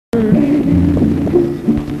As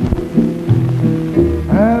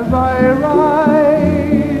I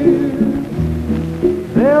rise,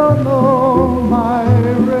 they'll know my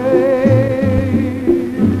race.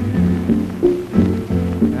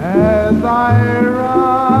 As I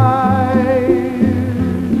rise,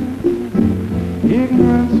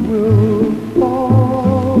 ignorance will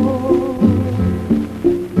fall.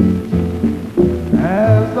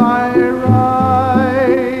 As I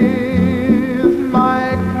rise,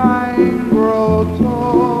 my kind grow tall.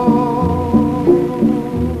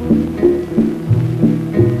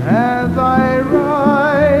 As I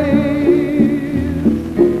rise,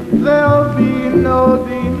 there'll be no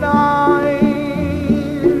denying.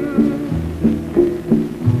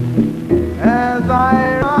 As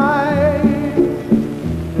I rise,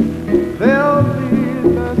 there'll be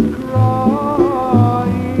less crying.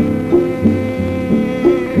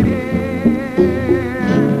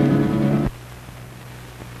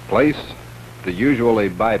 Place, the usually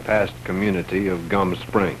bypassed community of Gum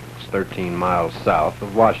Springs, 13 miles south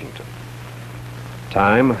of Washington.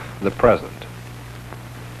 Time, the present.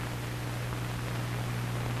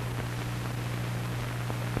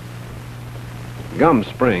 Gum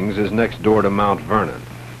Springs is next door to Mount Vernon.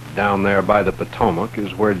 Down there by the Potomac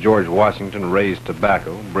is where George Washington raised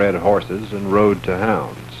tobacco, bred horses, and rode to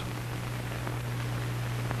hounds.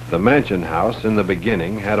 The mansion house in the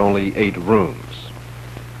beginning had only 8 rooms.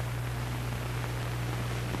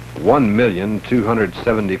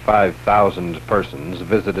 1,275,000 persons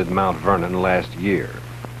visited Mount Vernon last year.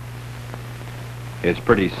 It's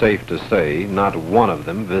pretty safe to say not one of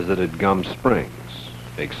them visited Gum Springs,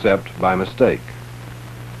 except by mistake.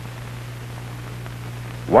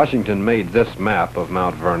 Washington made this map of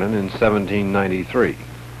Mount Vernon in 1793.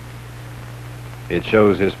 It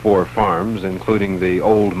shows his 4 farms, including the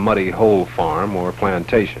old Muddy Hole Farm or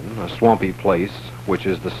plantation, a swampy place which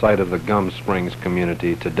is the site of the Gum Springs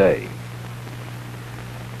community today.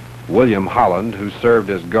 William Holland, who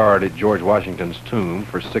served as guard at George Washington's tomb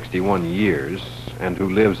for 61 years and who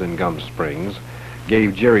lives in Gum Springs,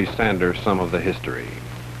 gave Jerry Sanders some of the history.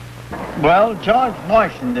 Well, George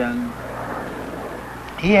Washington,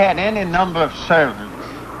 he had any number of servants.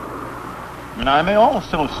 And I may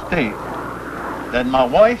also state that my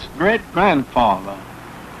wife's great-grandfather,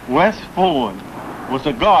 Wes Ford, was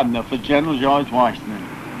a gardener for General George Washington.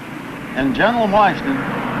 And General Washington,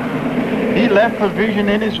 he left provision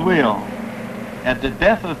in his will. At the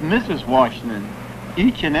death of Mrs. Washington,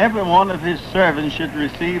 each and every one of his servants should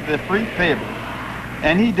receive their free favor.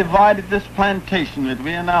 And he divided this plantation that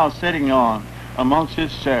we are now sitting on amongst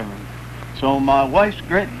his servants. So my wife's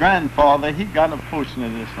great-grandfather, he got a portion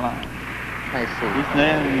of this land. I see. His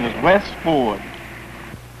name was Wes Ford.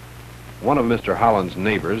 One of Mr. Holland's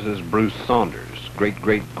neighbors is Bruce Saunders,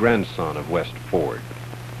 great-great-grandson of West Ford.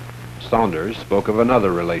 Saunders spoke of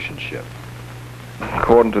another relationship.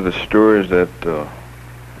 According to the stories that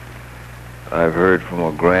I've heard from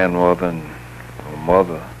a grandmother and a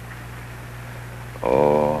mother,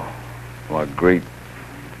 my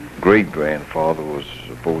great-grandfather was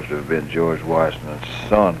supposed to have been George Washington's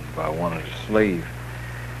son by one of the slave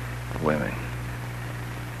women.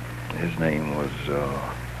 His name was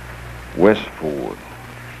Wes Ford.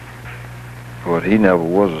 But he never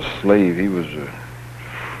was a slave. He was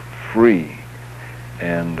free.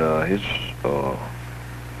 And his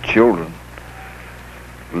children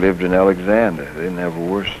lived in Alexander. They never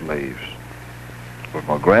were slaves. But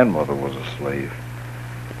my grandmother was a slave.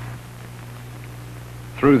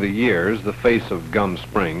 Through the years, the face of Gum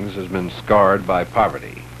Springs has been scarred by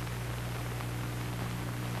poverty.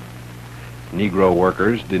 Negro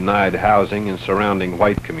workers, denied housing in surrounding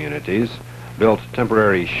white communities, built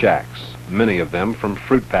temporary shacks, many of them from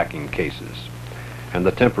fruit packing cases, and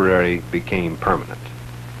the temporary became permanent.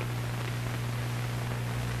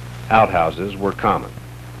 Outhouses were common.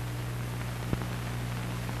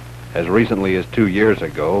 As recently as 2 years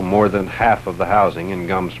ago, more than half of the housing in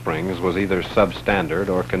Gum Springs was either substandard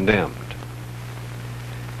or condemned.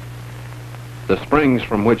 The springs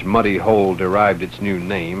from which Muddy Hole derived its new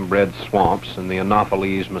name bred swamps and the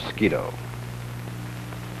Anopheles mosquito.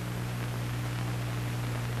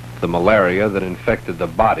 The malaria that infected the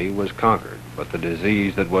body was conquered, but the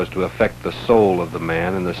disease that was to affect the soul of the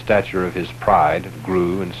man and the stature of his pride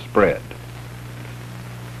grew and spread.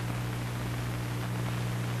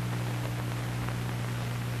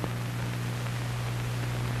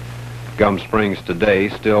 Gum Springs today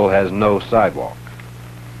still has no sidewalk.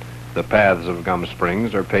 The paths of Gum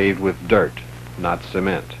Springs are paved with dirt, not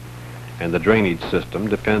cement, and the drainage system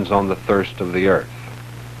depends on the thirst of the earth.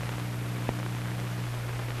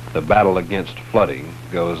 The battle against flooding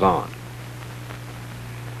goes on.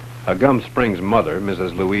 A Gum Springs mother,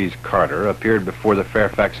 Mrs. Louise Carter, appeared before the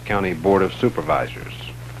Fairfax County Board of Supervisors.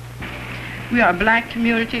 We are a black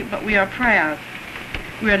community, but we are proud.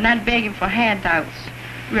 We are not begging for handouts.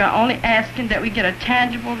 We are only asking that we get a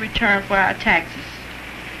tangible return for our taxes.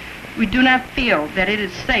 We do not feel that it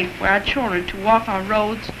is safe for our children to walk on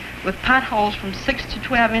roads with potholes from 6 to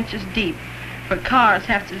 12 inches deep, where cars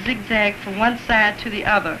have to zigzag from one side to the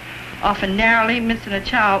other, often narrowly missing a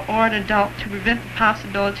child or an adult to prevent the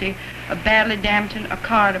possibility of badly damaging a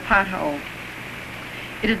car in a pothole.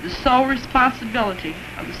 It is the sole responsibility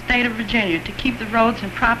of the state of Virginia to keep the roads in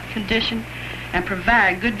proper condition and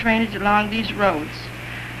provide good drainage along these roads.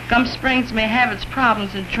 Gum Springs may have its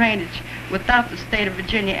problems in drainage without the state of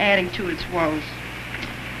Virginia adding to its woes.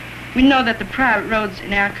 We know that the private roads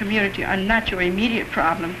in our community are not your immediate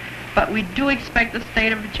problem, but we do expect the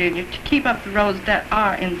state of Virginia to keep up the roads that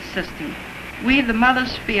are in the system. We, the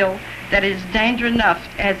mothers, feel that it is danger enough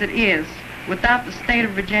as it is without the state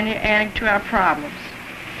of Virginia adding to our problems.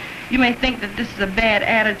 You may think that this is a bad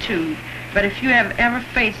attitude, but if you have ever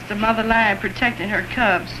faced a mother lion protecting her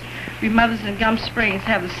cubs, we mothers in Gum Springs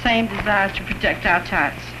have the same desire to protect our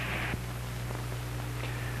tots.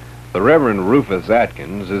 The Reverend Rufus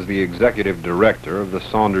Atkins is the executive director of the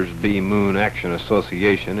Saunders B. Moon Action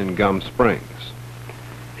Association in Gum Springs.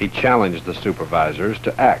 He challenged the supervisors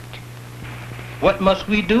to act. What must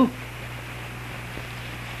we do?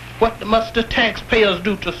 What must the taxpayers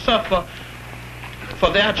do to suffer for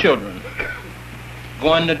their children?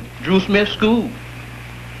 Going to Drew Smith School,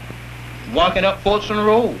 walking up Fortson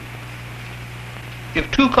Road. If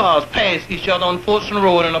two cars pass each other on Fortson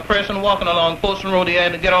Road and a person walking along Fortson Road, they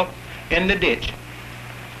had to get off in the ditch.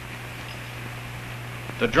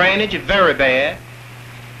 The drainage is very bad.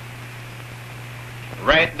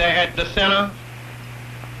 Right there at the center,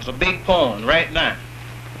 there's a big pond right now,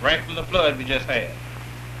 right from the flood we just had.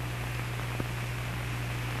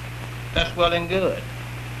 That's well and good.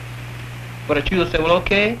 But you will say, well,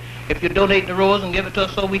 okay, if you donate the roads and give it to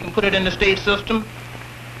us so we can put it in the state system.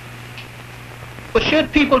 But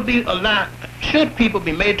should people be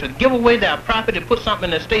made to give away their property to put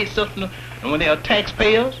something in the state system, and when they are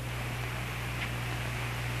taxpayers?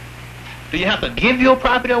 Do you have to give your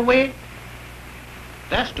property away?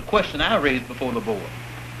 That's the question I raised before the board.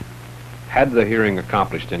 Had the hearing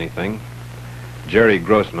accomplished anything? Jerry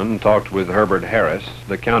Grossman talked with Herbert Harris,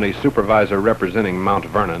 the county supervisor representing Mount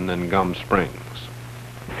Vernon and Gum Springs.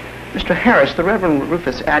 Mr. Harris, the Reverend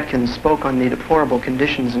Rufus Atkins spoke on the deplorable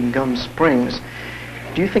conditions in Gum Springs.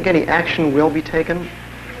 Do you think any action will be taken?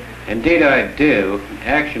 Indeed I do.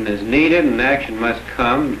 Action is needed, and action must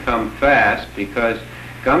come fast, because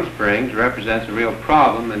Gum Springs represents a real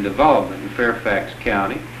problem in development in Fairfax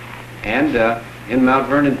County and in Mount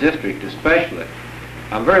Vernon District especially.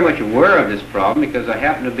 I'm very much aware of this problem because I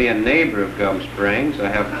happen to be a neighbor of Gum Springs. I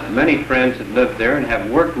have many friends that live there and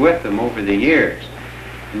have worked with them over the years.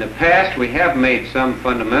 In the past, we have made some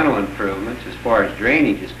fundamental improvements as far as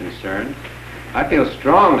drainage is concerned. I feel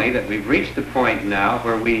strongly that we've reached the point now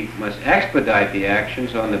where we must expedite the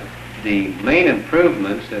actions on the main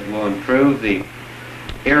improvements that will improve the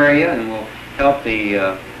area and will help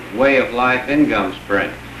the way of life in Gum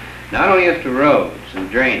Springs. Not only as to roads and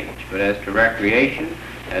drainage, but as to recreation,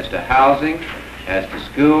 as to housing, as to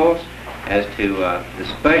schools, as to the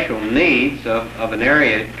special needs of an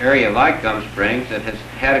area like Gum Springs that has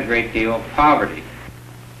had a great deal of poverty.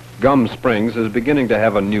 Gum Springs is beginning to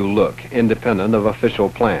have a new look, independent of official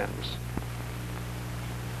plans.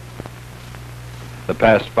 The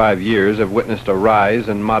past 5 years have witnessed a rise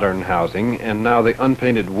in modern housing, and now the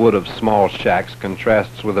unpainted wood of small shacks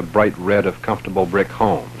contrasts with the bright red of comfortable brick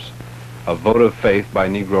homes, a vote of faith by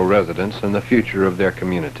Negro residents in the future of their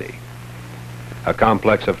community. A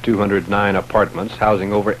complex of 209 apartments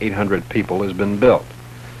housing over 800 people has been built.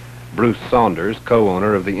 Bruce Saunders,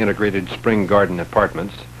 co-owner of the Integrated Spring Garden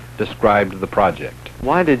Apartments, described the project.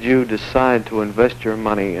 Why did you decide to invest your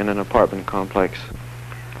money in an apartment complex?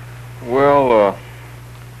 Well,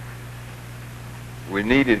 we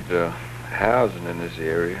needed housing in this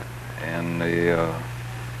area, and the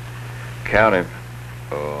county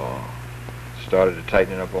started to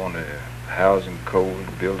tighten up on the housing codes,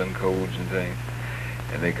 building codes and things,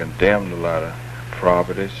 and they condemned a lot of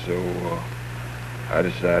properties, so I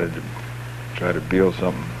decided to try to build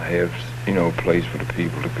something, have, a place for the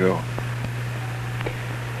people to go.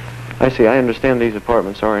 I see. I understand these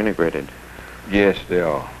apartments are integrated. Yes, they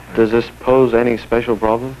are. Does this pose any special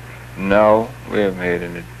problem? No, we haven't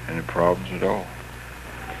had any problems at all.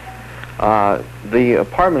 The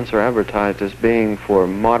apartments are advertised as being for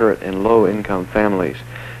moderate and low-income families.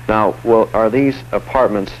 Now, are these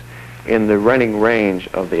apartments in the renting range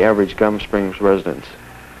of the average Gum Springs residents?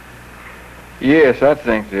 Yes, I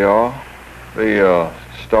think they are. They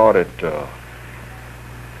start at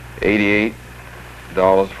 $88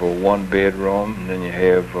 for one bedroom, and then you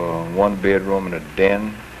have one bedroom and a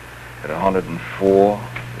den at $104.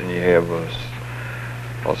 Then you have a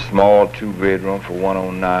small two-bedroom for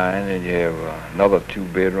 $109, and you have another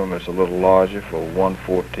two-bedroom that's a little larger for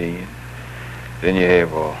 $114. Then you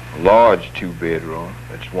have a large two-bedroom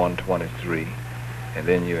that's $123, and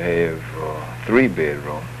then you have a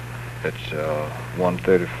three-bedroom that's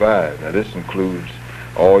 $135. Now this includes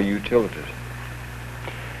all utilities.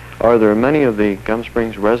 Are there many of the Gum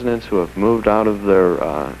Springs residents who have moved out of their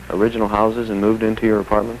original houses and moved into your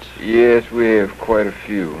apartments? Yes, we have quite a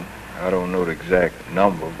few. I don't know the exact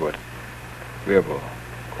number, but we have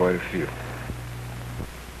quite a few.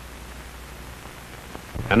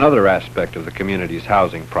 Another aspect of the community's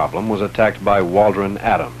housing problem was attacked by Waldron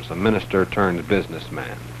Adams, a minister turned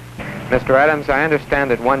businessman. Mr. Adams, I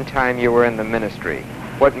understand at one time you were in the ministry.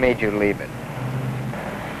 What made you leave it?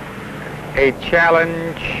 A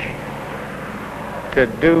challenge to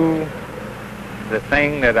do the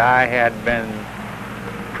thing that I had been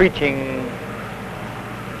preaching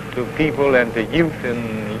to people and to youth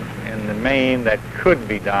in the main that could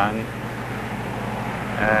be done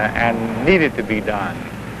and needed to be done.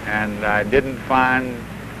 And I didn't find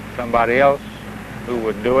somebody else who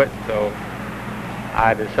would do it, so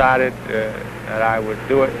I decided that I would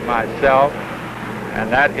do it myself,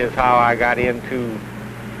 and that is how I got into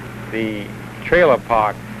the trailer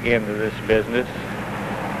park end of this business.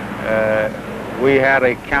 We had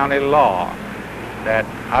a county law that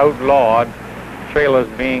outlawed trailers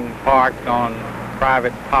being parked on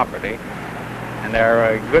private property, and there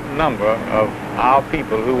are a good number of our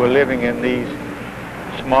people who were living in these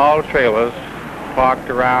small trailers parked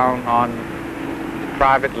around on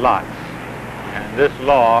private lots. And this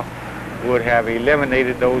law would have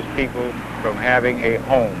eliminated those people from having a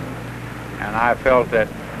home. And I felt that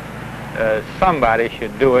somebody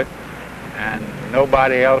should do it, and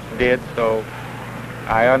nobody else did, so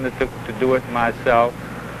I undertook to do it myself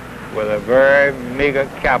with a very meager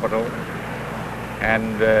capital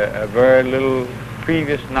and a very little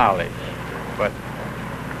previous knowledge. But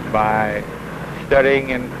by studying,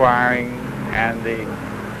 inquiring, and the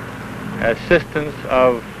assistance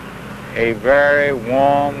of a very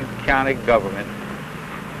warm county government,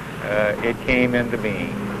 it came into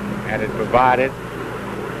being, and it provided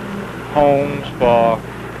homes for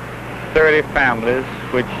 30 families,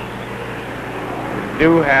 which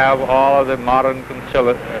do have all of the modern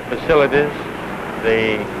facilities.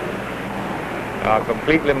 They are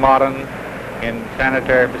completely modern in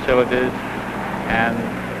sanitary facilities, and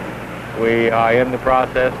we are in the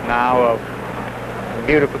process now of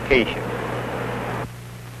beautification.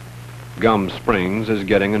 Gum Springs is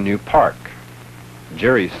getting a new park.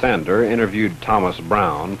 Jerry Sander interviewed Thomas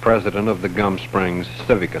Brown, president of the Gum Springs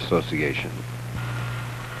Civic Association.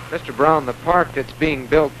 Mr. Brown, the park that's being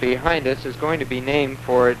built behind us is going to be named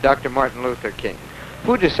for Dr. Martin Luther King.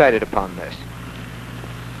 Who decided upon this?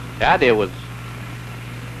 The idea was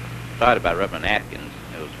started by Reverend Atkins.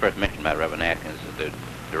 It was first mentioned by Reverend Atkins, the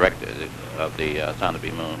director of the Sound of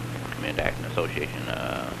the Moon Community Action Association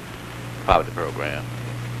poverty program.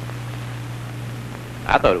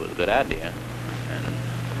 I thought it was a good idea, and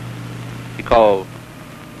he called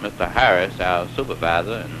Mr. Harris, our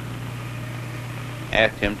supervisor, and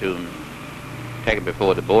asked him to take it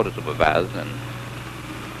before the Board of Supervisors, and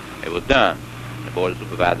it was done. The Board of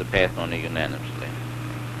Supervisors passed on it unanimously.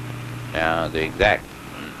 Now, the exact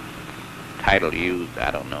title used, I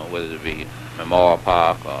don't know, whether it be Memorial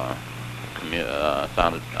Park or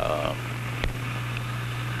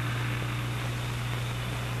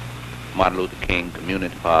Martin Luther King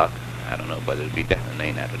Community Park, I don't know, but it would be definitely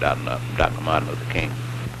named after Dr. Martin Luther King.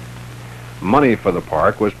 Money for the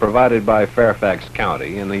park was provided by Fairfax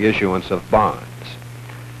County in the issuance of bonds.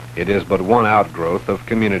 It is but one outgrowth of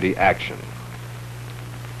community action.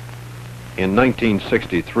 In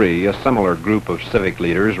 1963, a similar group of civic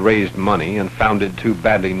leaders raised money and founded two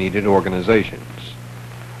badly needed organizations.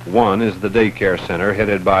 One is the daycare center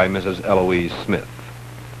headed by Mrs. Eloise Smith.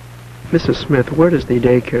 Mrs. Smith, where does the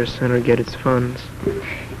daycare center get its funds?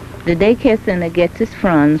 The daycare center gets its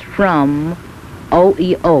funds from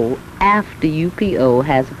OEO after UPO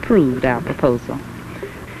has approved our proposal.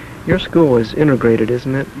 Your school is integrated,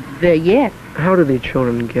 isn't it? Yes. How do the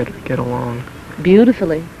children get along?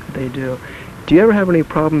 Beautifully. They do. Do you ever have any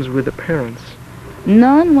problems with the parents?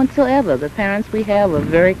 None whatsoever. The parents we have are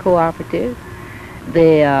very cooperative.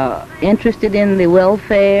 They are interested in the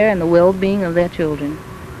welfare and the well-being of their children.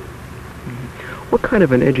 What kind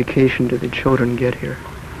of an education do the children get here?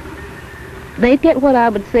 They get what I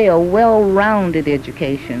would say a well-rounded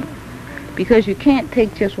education, because you can't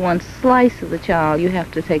take just one slice of the child, you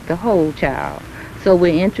have to take the whole child. So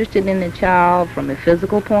we're interested in the child from a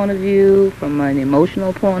physical point of view, from an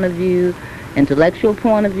emotional point of view, intellectual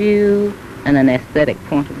point of view, and an aesthetic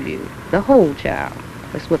point of view. The whole child.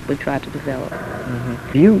 That's what we try to develop.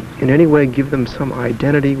 Do you in any way give them some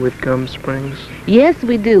identity with Gum Springs? Yes,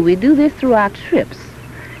 we do. We do this through our trips.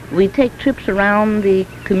 We take trips around the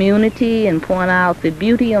community and point out the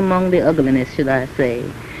beauty among the ugliness, should I say.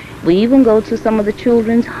 We even go to some of the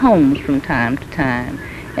children's homes from time to time.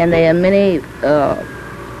 And there are many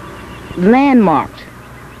landmarks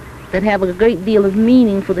that have a great deal of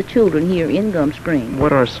meaning for the children here in Gum Springs.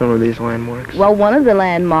 What are some of these landmarks? Well, one of the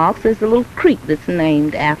landmarks is the little creek that's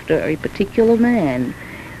named after a particular man.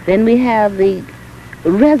 Then we have the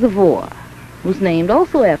reservoir, who's named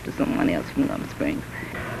also after someone else from Gum Springs.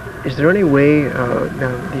 Is there any way,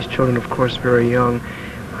 now these children of course very young,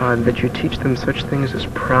 that you teach them such things as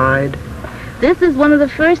pride? This is one of the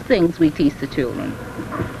first things we teach the children.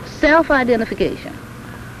 Self-identification,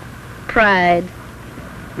 pride,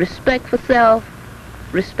 respect for self,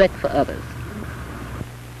 respect for others.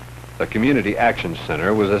 The Community Action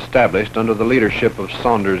Center was established under the leadership of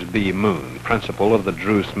Saunders B. Moon, principal of the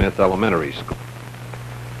Drew Smith Elementary School.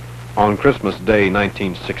 On Christmas Day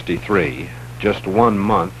 1963, just 1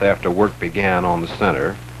 month after work began on the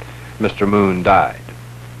center, Mr. Moon died.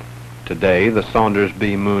 Today, the Saunders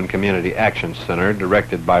B. Moon Community Action Center,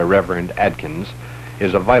 directed by Reverend Adkins,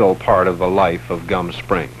 is a vital part of the life of Gum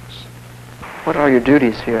Springs. What are your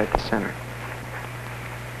duties here at the center?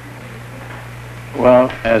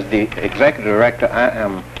 Well, as the executive director, I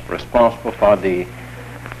am responsible for the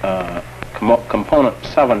component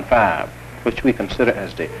 7.5, which we consider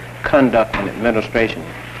as the conduct and administration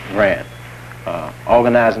grant,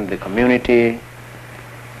 organizing the community,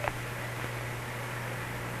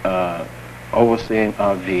 overseeing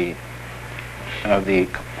of the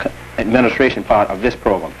administration part of this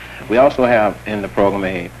program. We also have in the program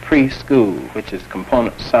a preschool, which is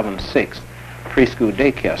component 7.6, preschool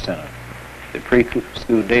daycare center. The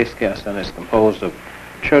preschool daycare center is composed of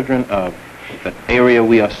children of the area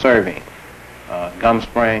we are serving, Gum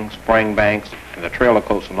Springs, Spring Banks, and the trailer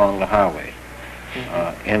coats along the highway.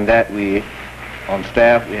 In that on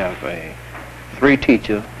staff, we have 3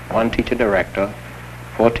 teachers, 1 teacher director,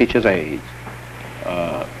 4 teachers aides.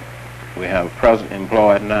 We have present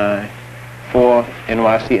employed 9, 4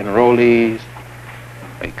 NYC enrollees,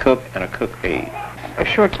 a cook, and a cook aide. A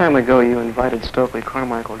short time ago, you invited Stokely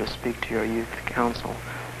Carmichael to speak to your youth council.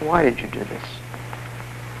 Why did you do this?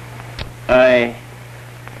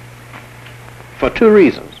 For 2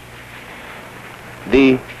 reasons.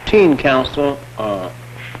 The teen council,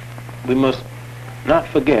 we must not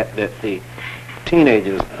forget that the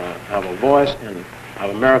teenagers have a voice in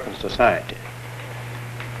our American society.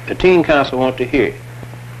 The teen council want to hear it.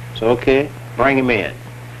 So, okay, bring him in.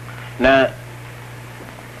 Now,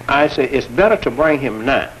 I say it's better to bring him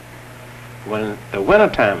now, when the winter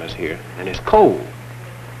time is here and it's cold,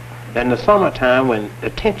 than the summertime when the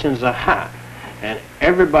tensions are high and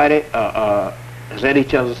everybody is at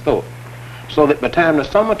each other's throat. So that by the time the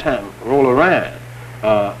summertime roll around,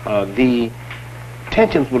 the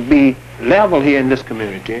tensions would be level here in this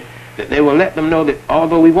community, that they will let them know that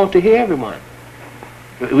although we want to hear everyone,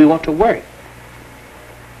 we want to work.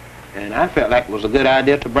 And I felt like it was a good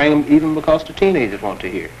idea to bring them even because the teenagers want to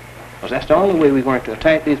hear. Because that's the only way we're going to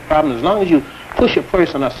attack these problems. As long as you push a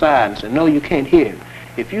person aside and say, no, you can't hear him.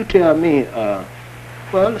 If you tell me, well,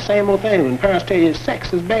 the same old thing, when parents tell you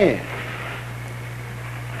sex is bad,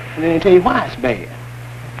 and then they tell you why it's bad.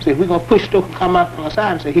 So if we're going to push Stokely Carmichael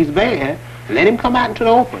aside and say he's bad, let him come out into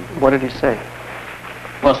the open. What did he say?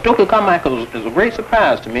 Well, Stokely Carmichael is a great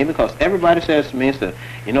surprise to me because everybody says to me,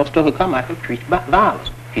 you know, Stokely Carmichael preached about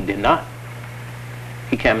violence. He did not.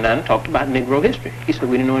 He came down and talked about Negro history. He said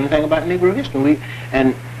we didn't know anything about Negro history.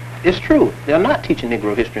 And it's true. They're not teaching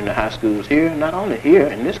Negro history in the high schools here, not only here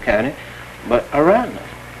in this county, but around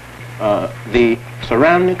us. The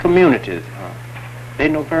surrounding communities, they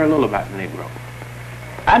know very little about the Negro.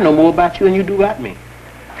 I know more about you than you do about me.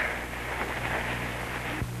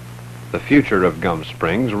 The future of Gum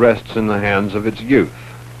Springs rests in the hands of its youth.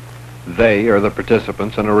 They are the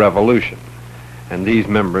participants in a revolution, and these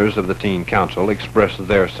members of the Teen Council express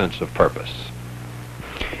their sense of purpose.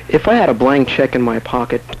 If I had a blank check in my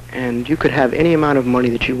pocket and you could have any amount of money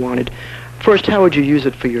that you wanted, first, how would you use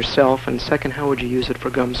it for yourself? And second, how would you use it for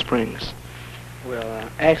Gum Springs? Well,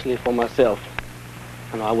 actually for myself,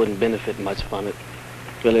 I know I wouldn't benefit much from it,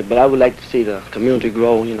 really, but I would like to see the community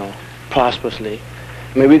grow, you know, prosperously.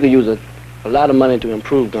 I mean, we could use a lot of money to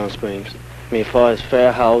improve Gum Springs. I mean, as far as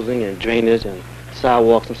fair housing and drainage and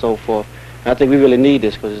sidewalks and so forth. And I think we really need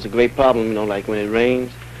this because it's a great problem, you know, like when it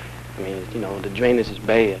rains. I mean, you know, the drainage is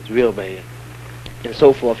bad, it's real bad. And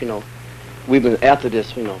so forth, you know. We've been after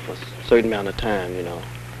this, you know, for a certain amount of time, you know.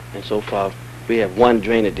 And so far, we have one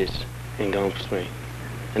drainage ditch in Gum Springs.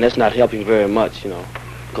 And that's not helping very much, you know,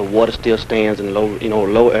 because water still stands in low, you know,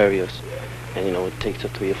 low areas. And, you know, it takes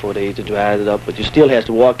 3 or 4 days to dry it up, but you still have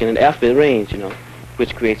to walk in it after it rains, you know,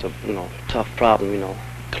 which creates a, you know, tough problem, you know,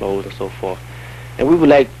 clothes and so forth. And we would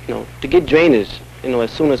like, you know, to get drainage, you know,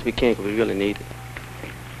 as soon as we can, because we really need it.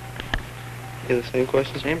 Yeah, the same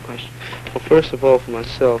question? Same question. Well, first of all, for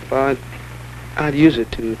myself, I'd use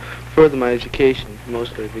it to further my education,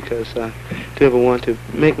 mostly, because I do ever want to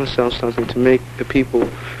make myself something, to make the people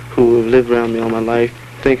who have lived around me all my life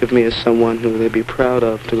think of me as someone who they'd be proud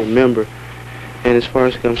of, to remember. And as far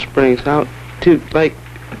as Gum Springs, how to, like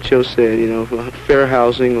Joe said, you know, fair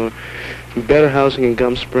housing or better housing in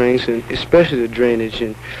Gum Springs, and especially the drainage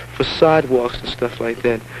and for sidewalks and stuff like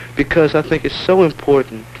that, because I think it's so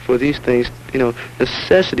important for these things, you know,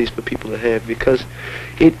 necessities for people to have, because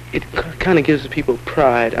it kind of gives the people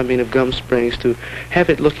pride, I mean, of Gum Springs, to have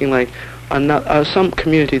it looking like some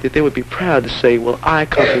community that they would be proud to say, well, I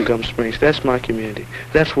come from Gum Springs, that's my community,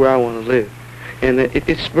 that's where I want to live. And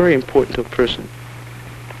it's very important to a person.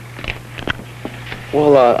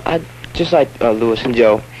 Well, I just like Lewis and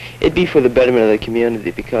Joe, it'd be for the betterment of the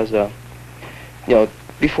community, because, you know,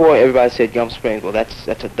 before everybody said Gum Springs, well, that's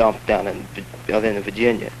a dump down in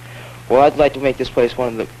Virginia. Well, I'd like to make this place one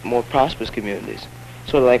of the more prosperous communities,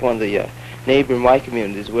 sort of like one of the neighboring white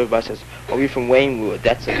communities where everybody says, oh, we're from Waynewood,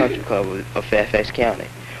 that's the country club of Fairfax County.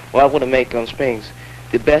 Well, I want to make Gum Springs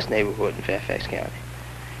the best neighborhood in Fairfax County,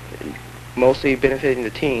 mostly benefiting the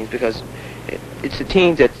teens, because it's the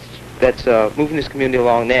teens that's moving this community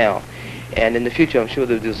along now, and in the future I'm sure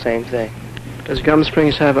they'll do the same thing. Does Gum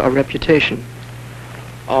Springs have a reputation?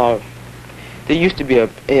 There used to be a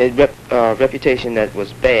reputation that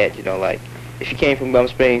was bad, you know, like if you came from Gum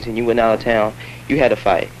Springs and you went out of town, you had to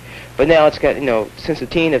fight. But now it's got, you know, since the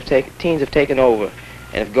teens have taken over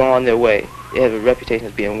and have gone their way, they have a reputation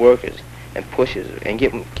as being workers and pushers and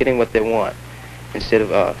getting what they want instead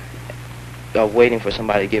of waiting for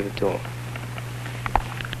somebody to give it to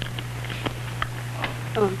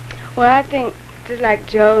them. Well, I think, just like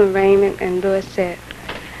Joe and Raymond and Lewis said,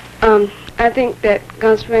 I think that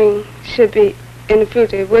Gum Springs should be, in the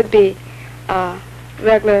future, it would be a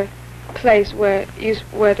regular place where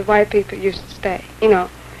the white people used to stay, you know.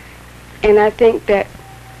 And I think that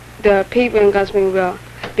the people in Gum Springs will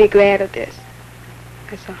be glad of this.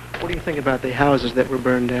 That's all. What do you think about the houses that were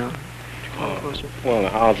burned down? Well, the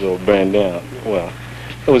houses were burned down. Well,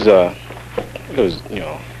 it was you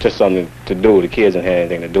know, just something to do. The kids didn't have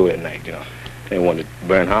anything to do at night, you know. They wanted to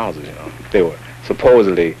burn houses, you know. They were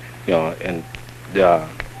supposedly, you know, in the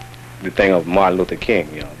thing of Martin Luther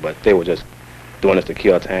King, you know, but they were just doing this to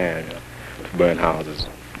kill time, you know, to burn houses.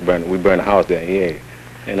 We burned a house there, yeah.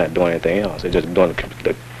 They're not doing anything else. They're just doing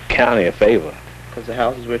the county a favor. Because the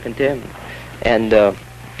houses were condemned. And the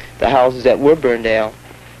houses that were burned down,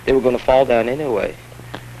 they were going to fall down anyway.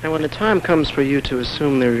 And when the time comes for you to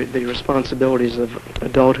assume the responsibilities of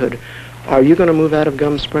adulthood, are you going to move out of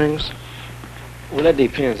Gum Springs? Well, that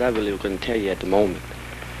depends. I really couldn't tell you at the moment.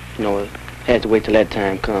 You know, I have to wait till that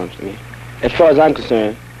time comes. I mean, as far as I'm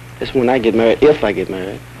concerned, it's when I get married, if I get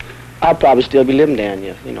married, I'll probably still be living down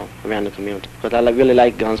here, you know, around the community. Because I really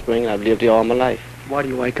like Gum Springs. I've lived here all my life. Why do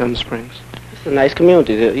you like Gum Springs? It's a nice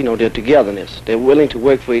community. You know, their togetherness. They're willing to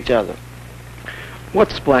work for each other.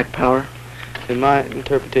 What's Black Power? In my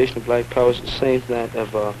interpretation of Black Power, is the same that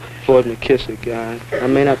of Floyd McKissick. I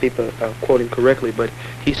may not be quoting correctly, but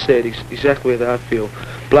he said exactly what I feel.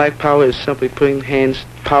 Black Power is simply putting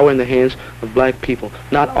power in the hands of black people.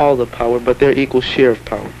 Not all the power, but their equal share of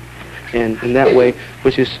power. And in that way,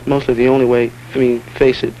 which is mostly the only way, I mean,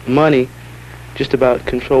 face it, money just about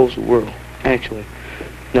controls the world, actually.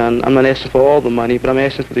 Now, I'm not asking for all the money, but I'm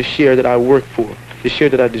asking for the share that I work for, the share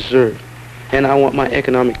that I deserve. And I want my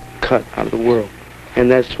economic cut out of the world.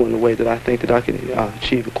 And that's one of the ways that I think that I can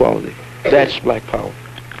achieve equality. That's Black Power.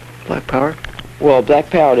 Black Power? Well, Black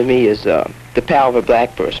Power to me is the power of a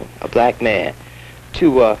black person, a black man,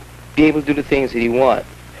 to be able to do the things that he wants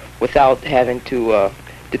without having to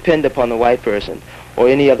depend upon the white person or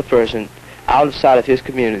any other person outside of his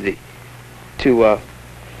community to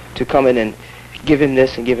come in and give him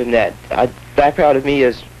this and give him that. Black Power to me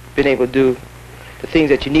is being able to do the things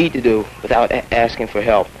that you need to do without asking for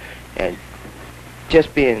help, and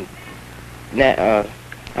just being, how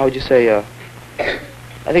would you say, I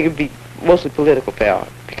think it'd be mostly political power,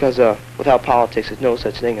 because without politics, there's no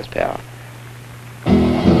such thing as power.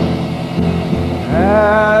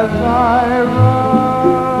 As I rise,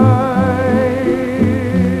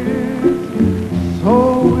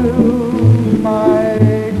 so will my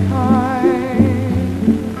kind.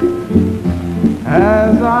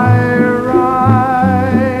 As I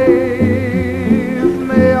rise,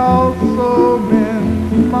 may also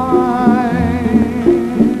men mine.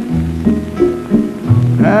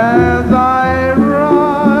 As I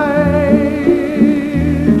rise,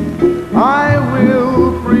 I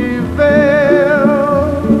will prevail.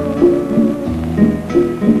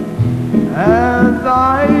 As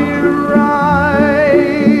I rise,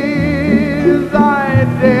 I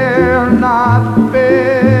dare not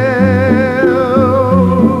fail.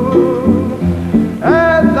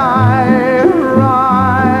 As I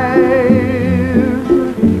rise,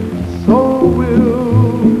 so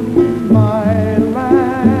will my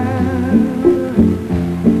land.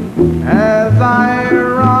 As I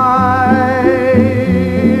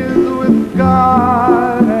rise with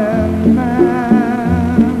God and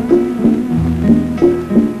man.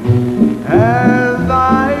 As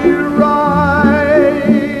I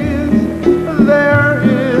rise, there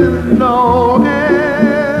is no